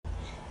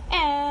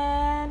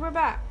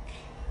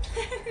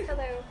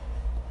Hello.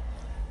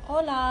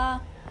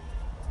 Hola.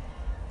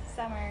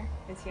 Summer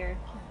is here.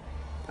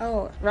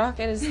 Oh,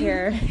 Rocket is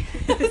here.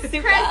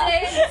 Present.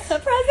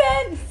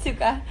 Present.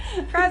 Suka.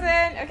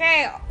 Present.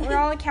 Okay, we're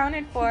all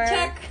accounted for.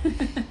 Check.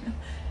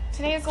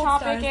 Today's Gold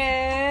topic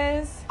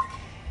stars. is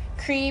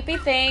creepy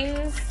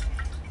things.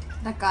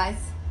 That guys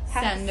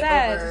Have send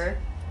said. over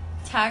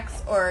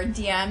texts or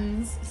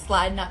DMs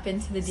sliding up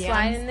into the DMs.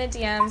 Slide in the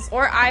DMs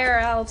or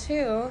IRL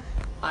too.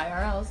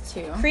 IRLs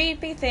too.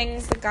 Creepy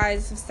things that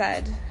guys have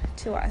said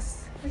to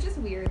us. Or just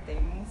weird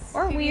things.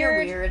 Or Maybe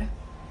weird. you're weird.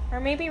 Or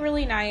maybe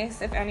really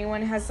nice if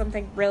anyone has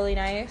something really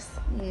nice.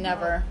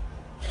 Never.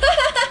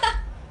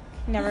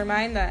 Never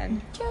mind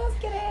then. Just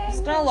kidding. I'm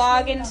just gonna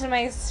log into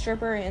my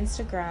stripper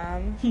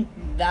Instagram.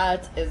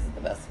 That is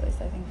the best place,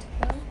 I think,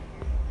 to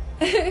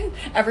go.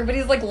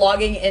 Everybody's like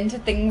logging into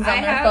things on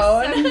I their have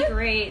phone. some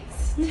great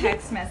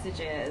text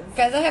messages.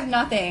 Guys, I have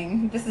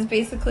nothing. This is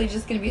basically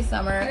just gonna be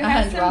summer I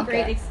have and some Rocket.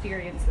 great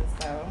experiences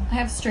though. I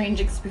have strange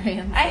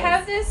experiences. I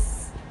have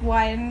this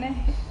one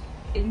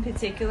in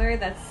particular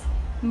that's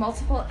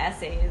multiple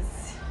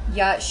essays.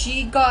 Yeah,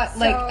 she got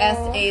like So-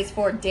 essays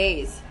for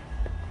days.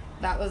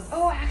 That was.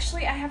 Oh,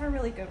 actually, I have a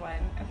really good one.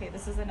 Okay,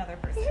 this is another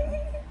person.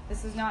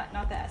 This is not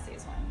the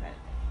essays one,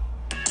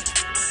 but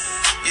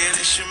Yeah,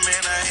 this your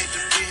man, I hate to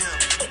be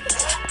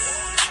him.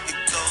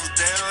 It goes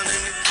down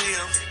in the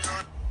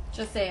DM.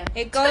 Just saying.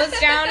 It goes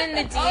down in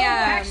the DM. oh,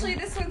 actually,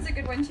 this one's a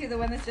good one too. The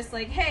one that's just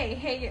like,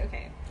 hey,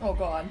 okay. Oh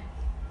God.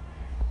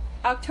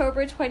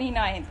 October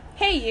 29th.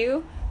 Hey,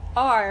 you.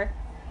 Are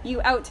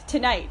you out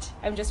tonight?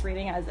 I'm just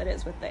reading as it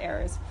is with the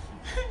errors.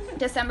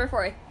 December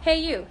 4th. Hey,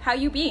 you. How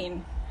you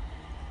been?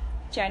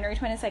 January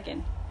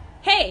 22nd.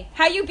 Hey,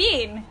 how you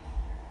been?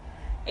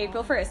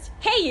 April 1st.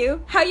 Hey,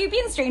 you. How you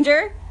been,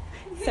 stranger?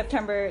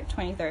 September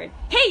 23rd.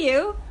 Hey,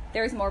 you.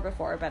 There's more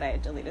before, but I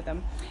deleted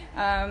them.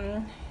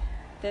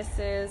 This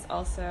is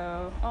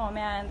also... Oh,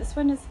 man. This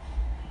one is...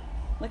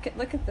 Look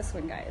at this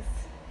one, guys.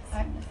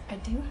 I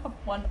do have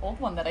one old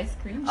one that I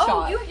screenshot.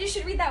 Oh, you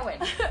should read that one.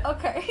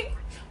 Okay.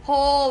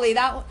 Holy,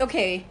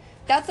 okay.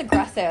 That's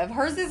aggressive.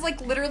 Hers is like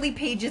literally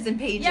pages and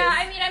pages. Yeah,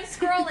 I mean, I'm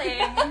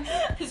scrolling.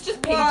 It's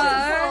just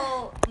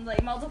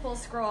pages. Multiple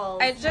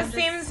scrolls. It just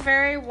seems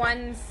very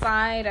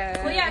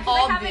one-sided. Well, yeah, 'cause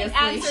I haven't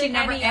Obviously, answered she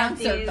never any of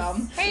answered these.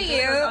 them. Hey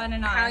It you, goes on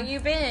and on. how you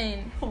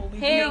been? Holy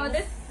Hey, No,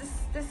 this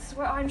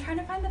well, I'm trying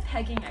to find the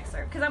pegging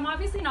excerpt because I'm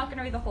obviously not going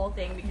to read the whole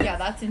thing because Yeah,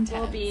 that's intense.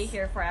 we'll be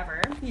here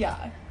forever. Yeah.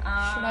 Should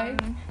I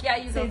Yeah,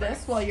 you say go this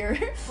first. while you're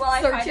Well,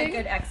 I searching? find a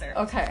good excerpt.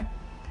 Okay.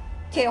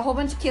 Okay, a whole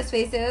bunch of kiss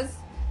faces,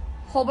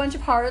 whole bunch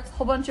of hearts,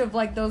 whole bunch of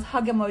like those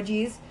hug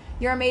emojis.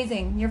 You're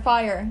amazing. You're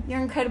fire. You're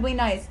incredibly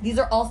nice. These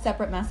are all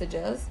separate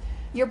messages.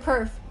 You're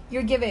perf.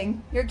 You're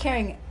giving. You're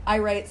caring. I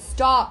write,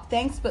 stop.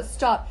 Thanks, but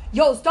stop.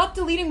 Yo, stop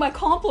deleting my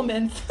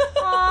compliments.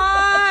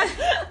 Aw.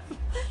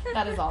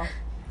 That is all.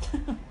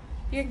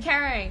 You're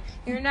caring,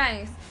 you're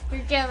nice,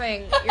 you're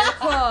giving, you're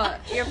cool,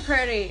 you're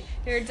pretty,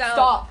 you're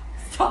dope.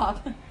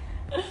 Stop.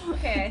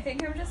 Okay, I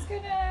think I'm just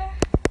gonna.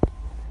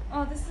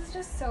 Oh, this is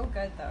just so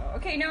good though.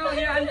 Okay, no,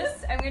 I'm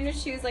gonna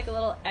choose like a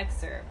little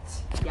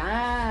excerpt.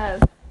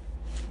 Yes.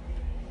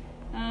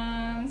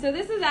 So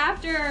this is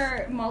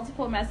after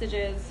multiple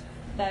messages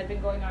that had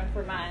been going on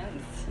for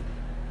months.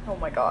 Oh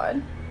my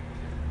God.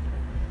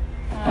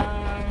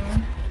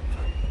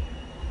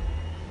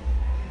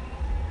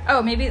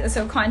 Oh, maybe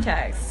so.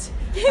 Context.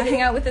 I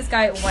hang out with this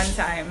guy one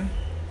time.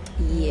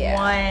 Yeah.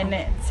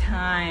 One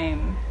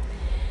time.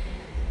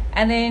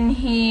 And then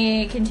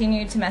he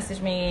continued to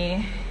message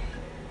me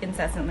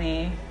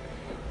incessantly.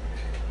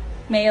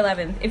 May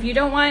 11th. If you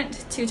don't want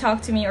to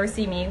talk to me or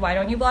see me, why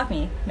don't you block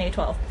me? May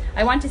 12th.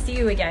 I want to see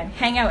you again.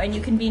 Hang out and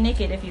you can be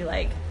naked if you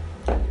like.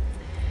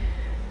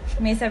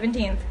 May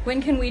 17th.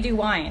 When can we do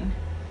wine?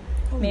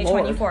 May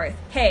Lord. 24th.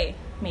 Hey,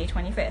 May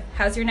 25th.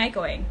 How's your night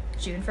going?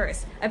 June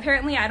 1st.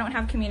 Apparently I don't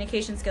have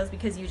communication skills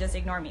because you just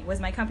ignore me. Was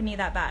my company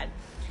that bad?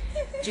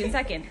 June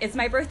 2nd. It's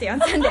my birthday on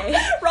Sunday.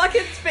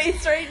 Rocket's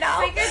face right now.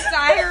 Like a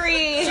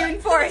diary. June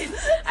 4th.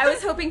 I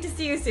was hoping to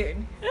see you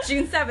soon.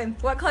 June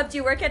 7th. What club do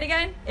you work at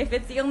again? If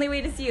it's the only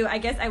way to see you, I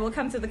guess I will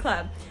come to the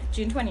club.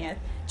 June 20th.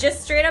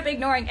 Just straight up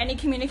ignoring any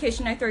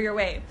communication I throw your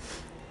way.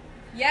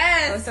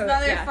 Yes, Oh, so,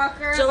 yeah.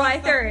 motherfucker. July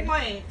what's the 3rd.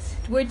 point?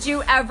 Would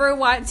you ever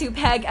want to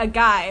peg a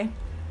guy?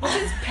 What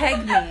does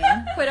peg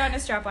mean? Put on a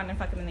strap on and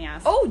fuck him in the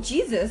ass. Oh,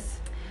 Jesus.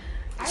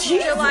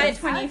 July I'd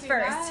do 21st.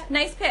 that.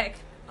 Nice pick.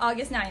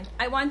 August 9th.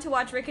 I want to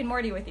watch Rick and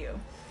Morty with you.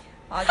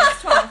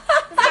 August 12th.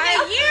 It's like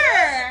a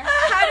year.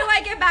 How do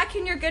I get back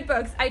in your good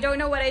books? I don't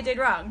know what I did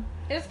wrong.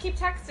 Just keep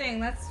texting.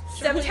 That's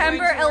surely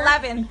September going to work.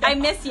 11th. I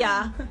miss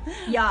ya.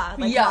 Yeah.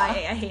 Like, Yeah. I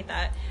hate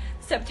that.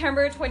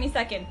 September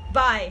 22nd.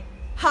 Bye.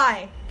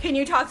 Hi. Can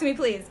you talk to me,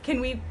 please?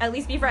 Can we at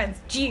least be friends?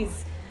 Jeez.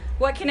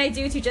 What can I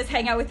do to just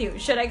hang out with you?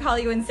 Should I call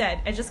you instead?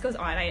 It just goes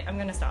on. I'm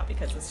going to stop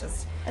because it's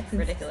just That's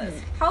ridiculous.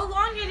 insane. How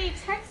long did he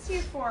text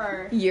you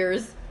for?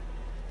 Years.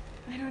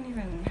 I don't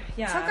even.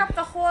 Yeah. Took up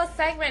the whole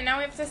segment. Now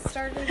we have to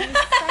start a new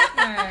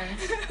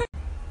segment.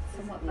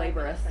 Somewhat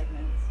laborious.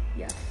 Segments.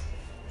 Yes.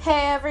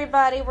 Hey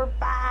everybody, we're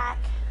back.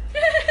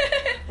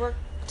 We're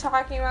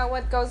talking about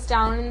what goes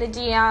down in the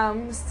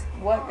DMs.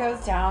 What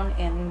goes down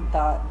in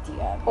the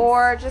DM?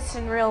 Or just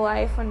in real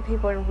life when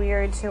people are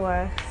weird to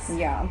us.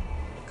 Yeah.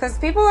 Because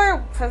people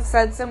have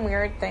said some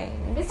weird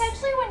things.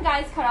 Essentially, when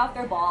guys cut off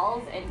their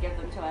balls and give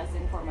them to us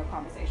in form of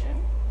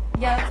conversation.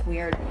 Yeah, that's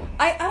weird.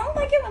 I don't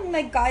like it when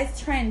like guys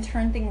try and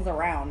turn things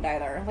around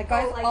either. Like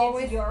guys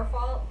always. It's your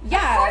fault.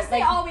 Yeah, Of course they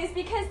like, always,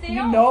 because they You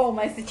don't. know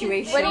my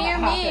situation. What do you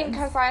what mean? happens.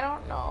 Because I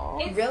don't know.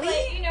 It's Really?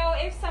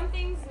 like, if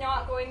something's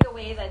not going the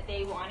way that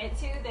they want it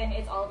to, then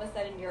it's all of a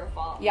sudden your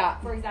fault. Yeah.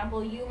 For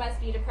example, you must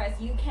be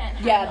depressed. You can't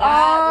handle Yeah, it.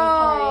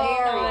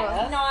 that was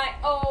hilarious.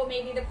 Not,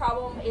 maybe the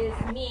problem is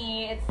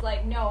me. It's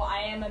like, no, I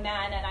am a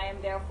man and I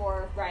am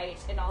therefore right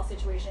in all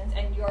situations,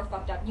 and you're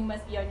fucked up. You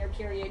must be on your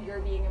period. You're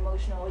being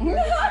emotional. You're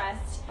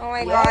depressed. Oh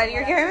my Yeah, god,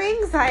 you're giving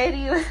me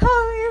anxiety with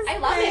all these I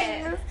love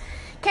things. it.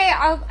 Okay,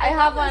 I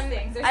have love those one.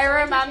 things. They're I so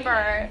remember.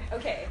 entertaining.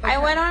 Okay. I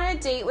went on a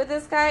date with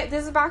this guy.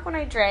 This is back when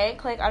I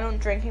drank. Like, I don't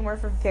drink anymore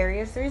for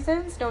various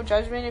reasons. No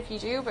judgment if you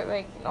do, but,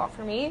 like, not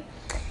for me.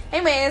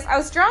 Anyways, I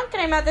was drunk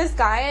and I met this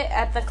guy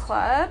at the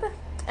club.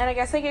 And I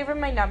guess I gave him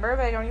my number,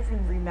 but I don't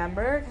even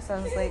remember because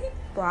I was, like,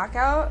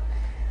 blackout.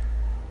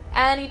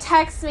 And he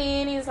texts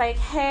me and he's like,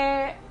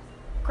 hey,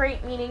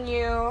 great meeting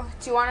you.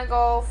 Do you want to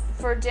go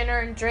for dinner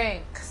and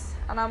drinks?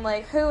 And I'm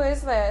like, who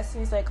is this?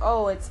 And he's like,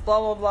 oh, it's blah,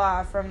 blah,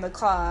 blah from the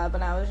club.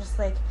 And I was just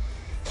like,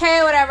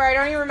 okay, whatever. I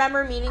don't even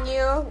remember meeting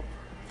you.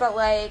 But,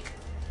 like,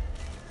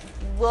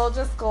 we'll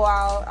just go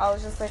out. I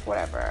was just like,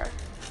 whatever.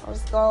 I'll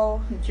just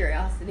go.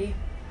 Curiosity.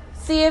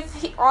 See if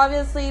he,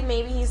 obviously,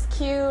 maybe he's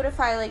cute. If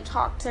I, like,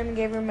 talked to him and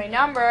gave him my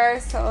number.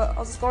 So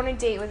I'll just go on a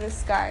date with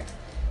this guy.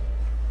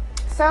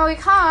 So he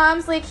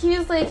comes. Like, he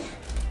was, like,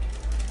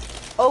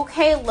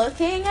 okay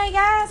looking, I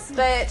guess.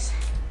 But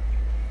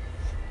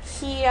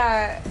he,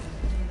 I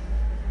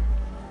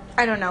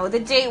don't know. The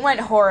date went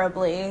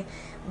horribly.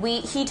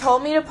 He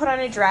told me to put on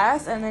a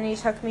dress, and then he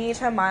took me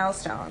to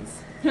Milestones.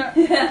 Like,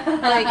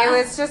 it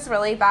was just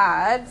really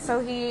bad. So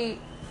I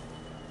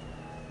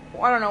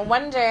don't know,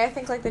 one day, I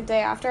think, like, the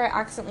day after, I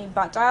accidentally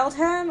butt dialed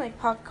him, like,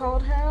 puck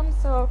called him.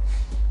 So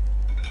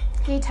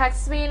he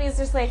texts me, and he's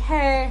just like,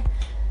 hey,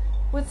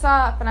 what's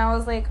up? And I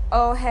was like,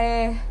 oh,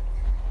 hey,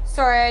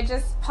 sorry, I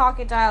just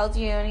pocket dialed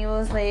you. And he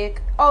was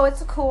like, oh,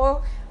 it's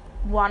cool.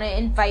 Want to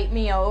invite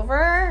me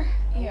over?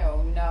 Ew,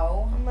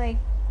 no. I'm like,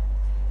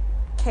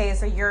 okay,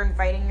 so you're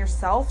inviting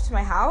yourself to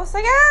my house,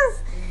 I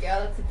guess? Yeah,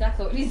 that's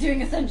exactly what he's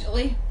doing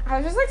essentially. I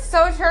was just, like,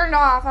 so turned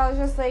off. I was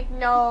just like,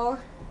 no.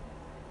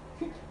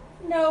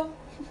 No.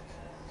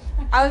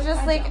 I was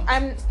just I like,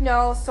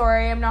 don't.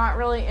 Sorry, I'm not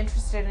really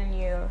interested in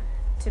you,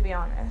 to be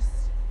honest.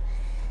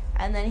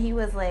 And then he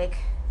was like,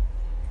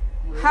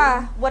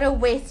 ha, what a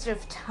waste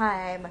of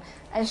time.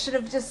 I should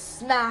have just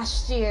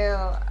smashed you.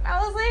 And I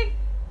was like,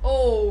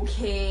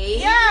 Okay.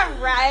 yeah,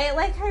 right?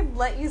 Like, I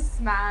let you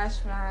smash,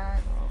 man.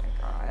 Oh my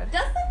god.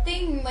 That's the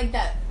thing, like,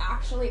 that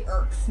actually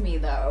irks me,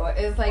 though,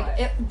 is,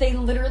 like, they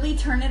literally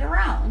turn it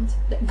around.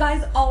 The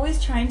guys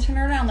always try and turn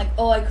it around, like,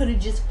 oh, I could have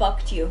just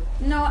fucked you.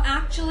 No,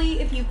 actually,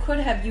 if you could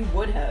have, you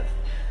would have.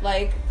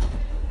 Like,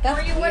 that's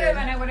Or you would have,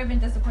 and I would have been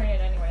disappointed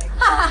anyway.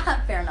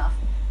 Fair enough.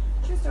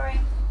 True story.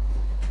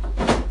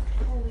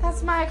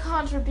 That's my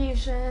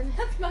contribution.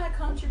 That's my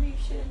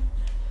contribution.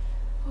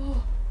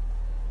 Oh.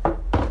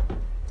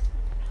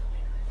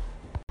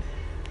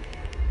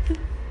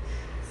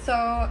 So,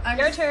 I'm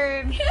Your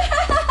turn.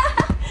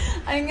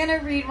 I'm gonna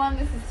read one.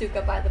 This is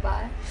Suka, by the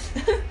by.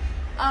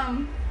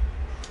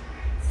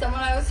 Someone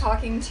I was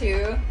talking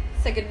to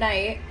said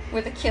goodnight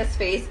with a kiss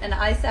face, and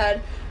I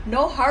said,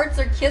 no hearts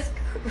or kiss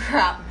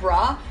crap,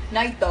 brah.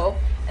 Night though.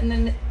 And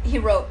then he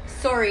wrote,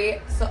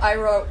 sorry. So I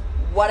wrote,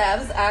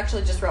 whatevs. I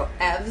actually just wrote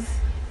evs.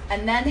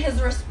 And then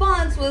his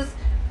response was,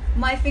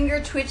 my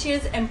finger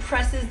twitches and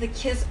presses the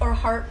kiss or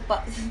heart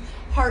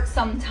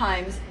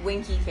sometimes.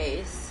 Winky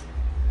face.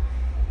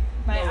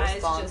 My No eyes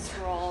response.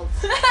 just rolled.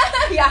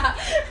 Yeah.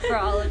 For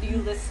all of you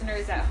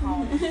listeners at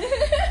home,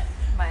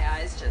 my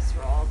eyes just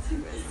rolled. It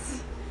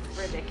was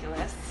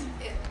ridiculous.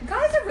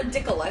 Guys are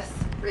ridiculous.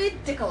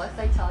 Ridiculous,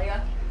 I tell ya.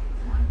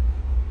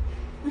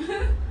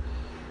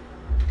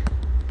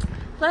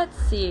 Let's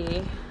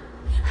see.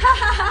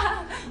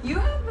 You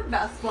have the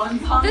best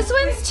ones, honestly. This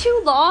one's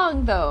too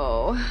long,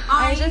 though.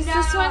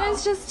 This one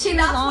is just too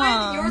That's long.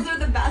 why yours are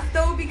the best,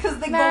 though, because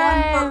they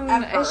Man, go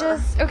on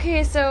forever.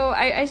 okay. So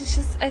I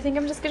think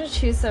I'm just gonna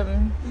choose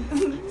some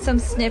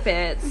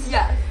snippets.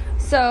 Yes.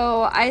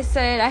 So I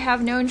said I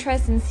have no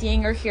interest in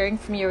seeing or hearing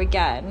from you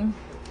again,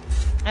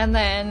 and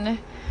then,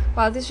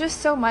 wow, there's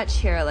just so much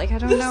here. Like I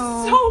don't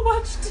know. So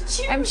much to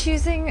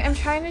choose. I'm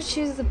trying to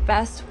choose the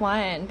best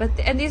one,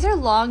 and these are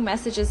long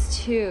messages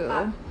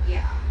too.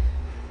 Yeah.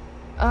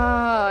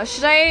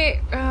 Should I?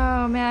 Oh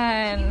Can you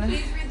man.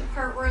 please read the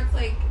part where it's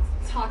like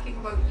talking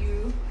about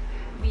you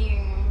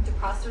being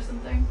depressed or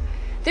something?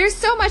 There's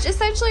so much.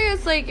 Essentially,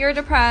 it's like you're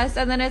depressed,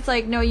 and then it's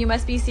like, no, you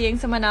must be seeing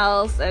someone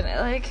else, and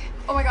like.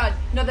 Oh my god.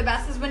 No, the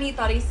best is when he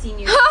thought he's seen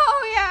you.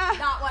 Oh yeah.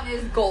 That one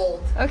is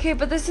gold. Okay,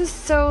 but this is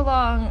so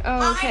long.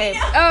 Oh, okay. I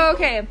know. Oh,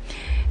 okay.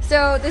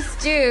 So this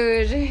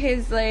dude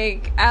is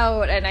like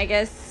out, and I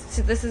guess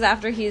so this is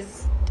after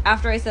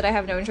I said I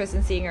have no interest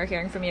in seeing or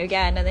hearing from you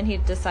again, and then he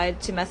decided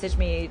to message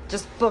me,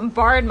 just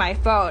bombard my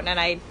phone, and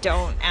I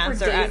don't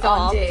answer days at on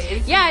all.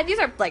 days. Yeah, these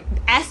are like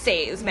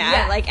essays, man.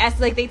 Yeah.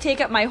 Like they take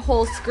up my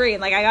whole screen.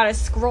 Like I gotta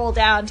scroll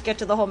down to get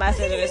to the whole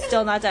message, and it's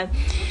still not done.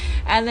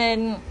 And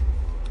then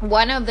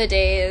one of the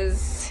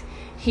days,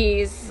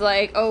 he's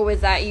like, "Oh,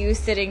 is that you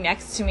sitting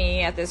next to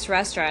me at this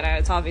restaurant?" And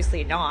it's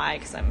obviously not,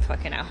 because I'm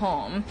fucking at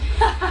home.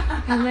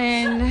 And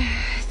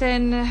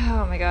then,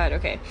 oh my god,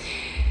 okay.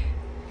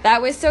 That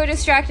was so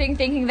distracting,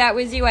 thinking that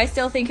was you. I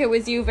still think it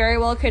was you. Very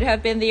well could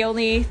have been. The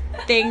only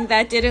thing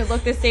that didn't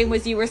look the same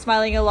was you were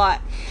smiling a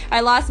lot. I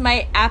lost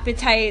my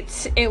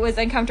appetite. It was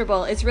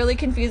uncomfortable. It's really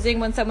confusing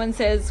when someone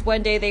says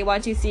one day they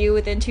want to see you,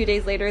 within 2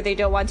 days later they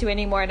don't want to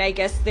anymore, and I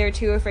guess they're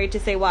too afraid to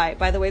say why.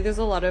 By the way, there's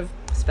a lot of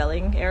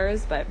spelling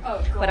errors, but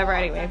whatever,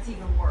 anyway. That's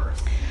even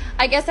worse.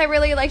 I guess I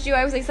really liked you.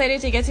 I was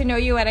excited to get to know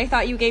you, and I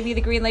thought you gave me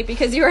the green light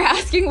because you were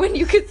asking when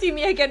you could see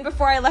me again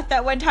before I left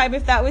that one time.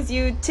 If that was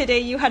you, today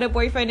you had a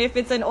boyfriend. If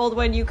it's an old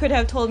one, you could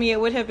have told me.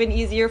 It would have been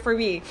easier for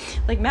me.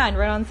 Like, man,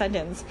 run-on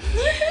sentence.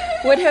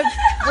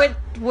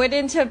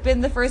 Wouldn't have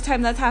been the first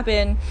time that's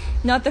happened.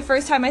 Not the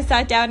first time I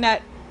sat down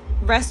at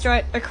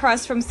restaurant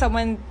across from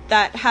someone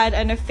that had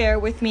an affair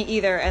with me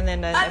either. And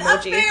then an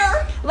emoji.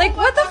 Affair? Like,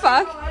 what the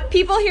fuck? God.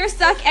 People here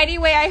suck.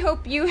 Anyway, I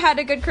hope you had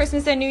a good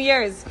Christmas and New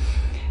Year's.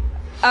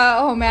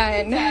 Oh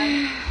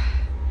man.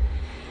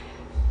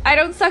 I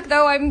don't suck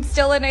though. I'm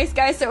still a nice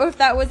guy, so if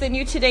that wasn't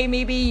you today,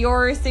 maybe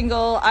you're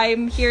single.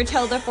 I'm here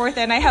till the 4th,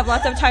 and I have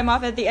lots of time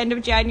off at the end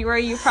of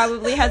January. You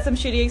probably had some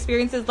shitty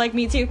experiences like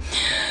me too.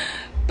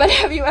 But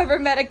have you ever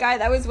met a guy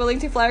that was willing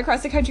to fly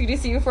across the country to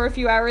see you for a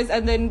few hours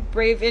and then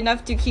brave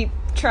enough to keep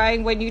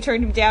trying when you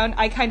turned him down?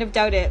 I kind of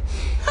doubt it.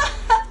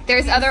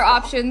 There's other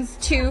options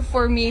too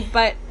for me,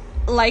 but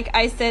like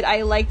I said,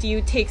 I liked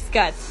you takes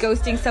guts.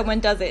 Ghosting someone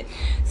doesn't.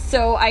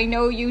 So I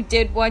know you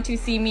did want to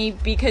see me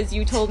because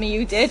you told me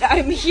you did.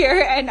 I'm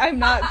here and I'm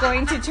not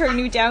going to turn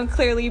you down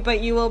clearly, but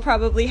you will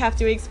probably have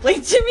to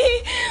explain to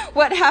me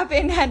what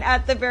happened, and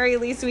at the very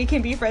least we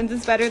can be friends.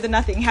 It's better than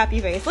nothing. Happy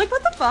face. Like,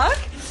 what the fuck?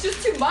 It's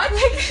just too much.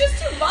 It's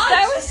just too much.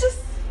 That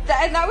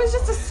was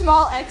just a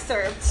small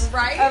excerpt,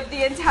 Right? of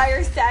the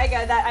entire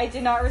saga that I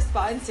did not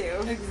respond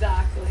to.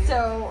 Exactly.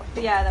 So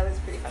yeah, that was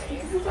pretty funny.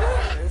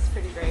 It was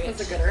pretty great.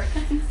 That's a gooder.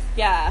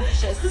 Yeah,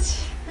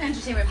 just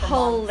Entertainment for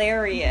moms.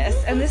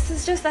 hilarious. And this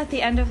is just at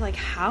the end of like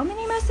how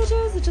many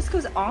messages? It just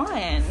goes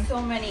on.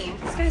 So many.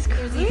 This guy's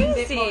There's even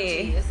crazy.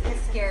 Bitmojis.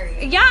 It's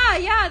scary.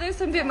 Yeah, there's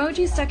some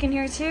Bitmojis stuck in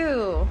here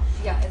too.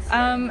 Yeah, it's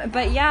scary.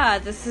 But yeah,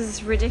 this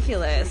is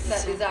ridiculous.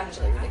 That is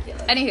actually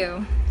ridiculous.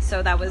 Anywho,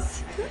 so that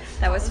was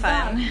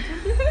fun.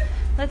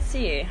 Let's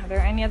see. Are there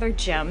any other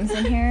gems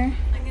in here?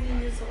 I'm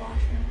gonna use the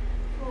washroom.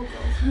 Oh,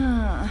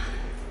 Huh.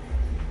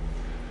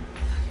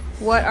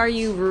 What are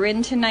you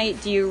ruined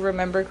tonight? Do you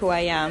remember who I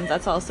am?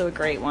 That's also a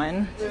great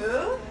one.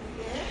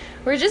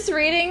 We're just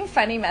reading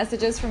funny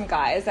messages from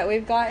guys that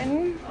we've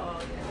gotten. Oh,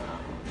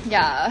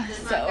 Yeah.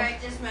 This So. one guy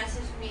just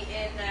messaged me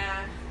in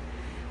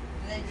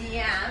the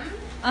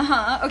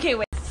DM. Okay.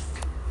 Wait.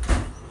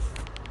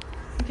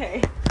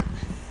 Okay.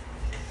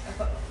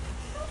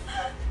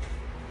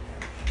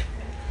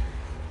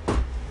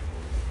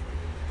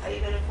 Are you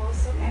gonna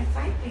post it? I'm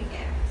finding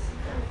it.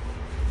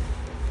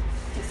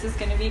 This is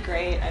gonna be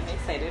great. I'm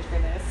excited for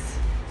this.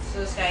 So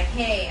this guy,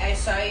 hey, I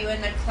saw you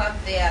in the club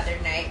the other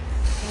night.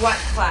 What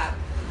club?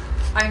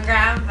 On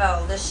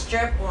Granville, the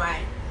strip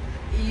one.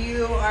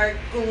 You are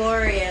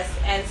glorious,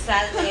 and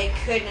sadly I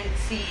couldn't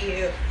see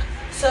you.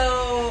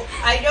 So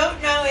I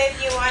don't know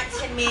if you want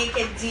to make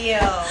a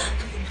deal.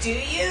 Do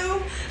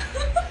you?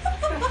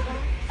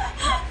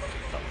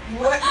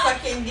 What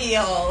fucking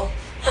deal?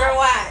 For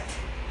what?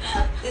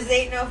 This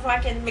ain't no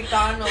fucking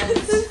McDonald's.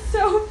 This is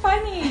so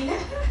funny.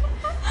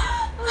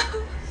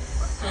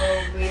 So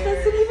It weird.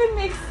 doesn't even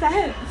make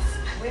sense.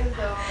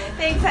 Window.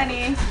 Thanks,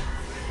 honey.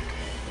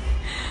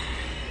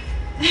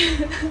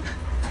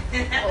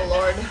 Oh,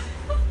 Lord.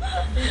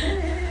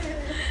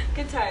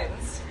 Good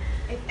times.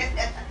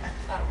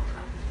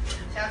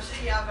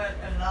 Actually, you have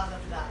a lot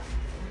of that.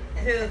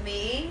 Who,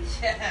 me?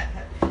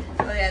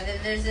 Oh yeah, then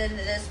there's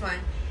this one.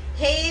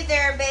 Hey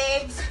there,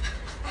 babes.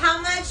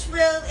 How much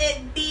will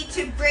it be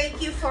to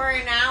break you for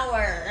an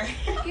hour?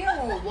 Ew,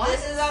 what?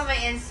 This is on my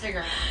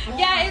Instagram.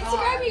 Yeah,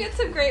 Instagram, you get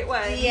some great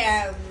ones.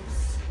 DMs.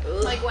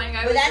 Like when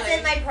I But was that's like,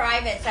 in my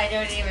private, so I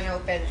don't even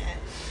open it.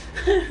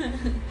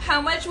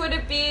 How much would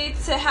it be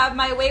to have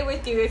my way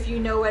with you, if you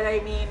know what I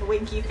mean?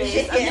 Winky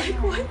face. I'm Yeah.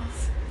 like, what?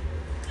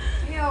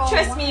 Ew,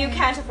 Trust me, you why?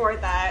 can't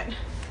afford that.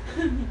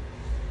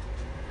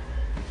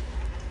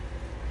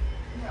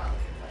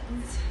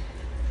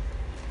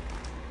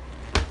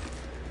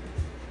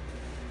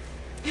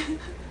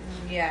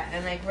 Yeah,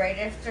 and like right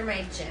after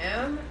my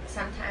gym,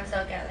 sometimes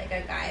I'll get like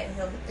a guy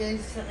who'll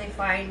instantly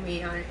find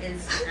me on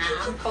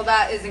Instagram. Oh,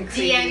 that isn't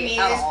creepy DM me.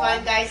 at This all.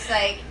 one guy's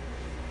like,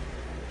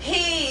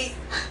 hey,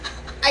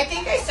 I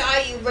think I saw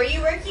you. Were you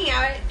working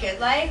out at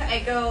Good Life? I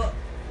go,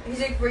 he's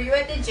like, were you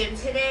at the gym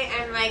today?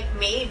 I'm like,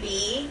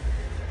 maybe.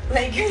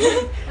 Like,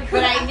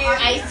 but I knew,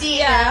 I see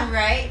Yeah. him,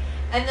 right?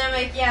 And then I'm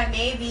like, yeah,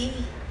 maybe.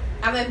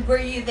 I'm like, were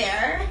you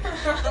there?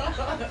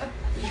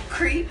 You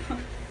creep.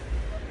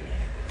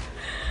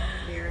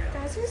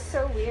 Guys are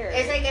so weird.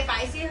 It's like if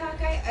I see a hot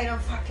guy, I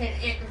don't fucking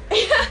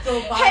go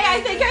by. Hey,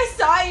 I think I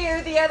saw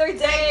you the other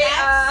day.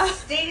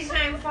 Stage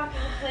time fucking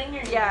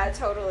clinger. Yeah,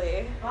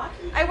 totally.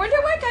 I wonder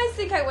what guys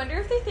think. I wonder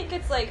if they think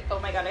it's like, oh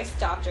my god, I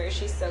stalked her.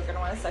 She's so gonna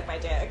want to suck my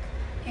dick.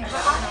 But I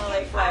how don't know, can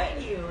like, find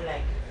what? you?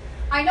 Like,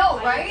 I know,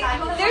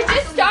 right? They're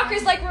just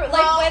stalkers, like when on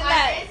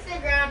that.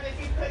 Instagram, if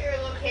you put your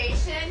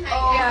location, like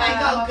Oh, if I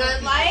yeah. go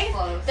good life,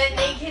 Close, then yeah.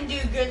 they can do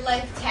good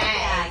life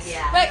tags.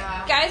 But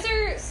guys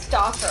are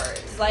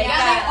stalkers. Like Yeah,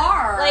 that, they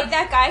are. Like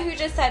that guy who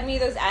just sent me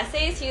those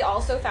essays, he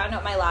also found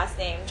out my last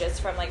name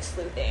just from like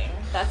sleuthing.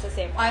 That's the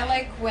same one. I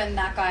like when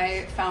that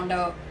guy found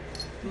out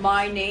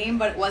my name,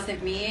 but it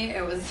wasn't me.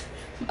 It was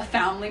a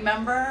family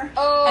member.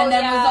 Oh, and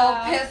then was all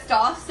yeah. pissed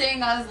off,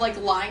 saying I was like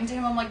lying to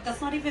him. I'm like,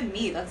 that's not even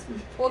me. That's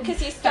Well, because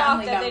he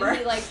stalked family and member. then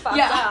he like fucked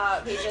Yeah.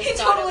 up. He just He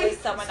thought totally it was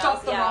someone stalked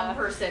else. the Yeah. wrong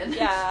person.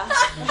 Yeah.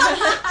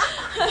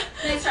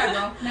 Nice try,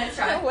 bro. Nice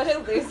try. What a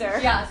loser.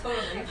 Yeah,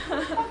 totally. What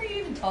the fuck are you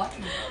even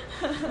talking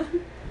about?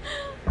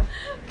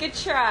 Good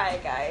try,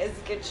 guys.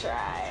 Good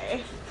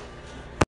try.